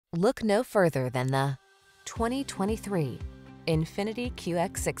Look no further than the 2023 INFINITI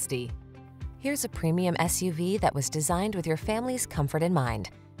QX60. Here's a premium SUV that was designed with your family's comfort in mind.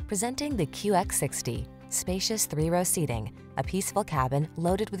 Presenting the QX60. Spacious 3-row seating, a peaceful cabin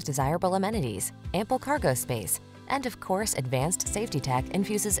loaded with desirable amenities, ample cargo space, and of course, advanced safety tech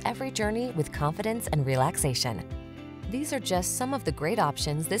infuses every journey with confidence and relaxation. These are just some of the great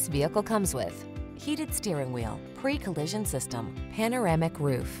options this vehicle comes with: heated steering wheel, pre-collision system, panoramic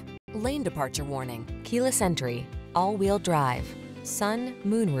roof, lane departure warning, keyless entry, all-wheel drive, sun,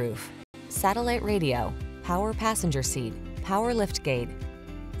 moonroof, satellite radio, power passenger seat, power liftgate.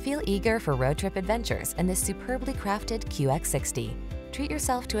 Feel eager for road trip adventures in this superbly crafted QX60. Treat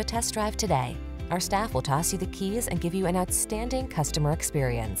yourself to a test drive today. Our staff will toss you the keys and give you an outstanding customer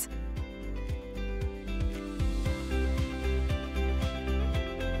experience.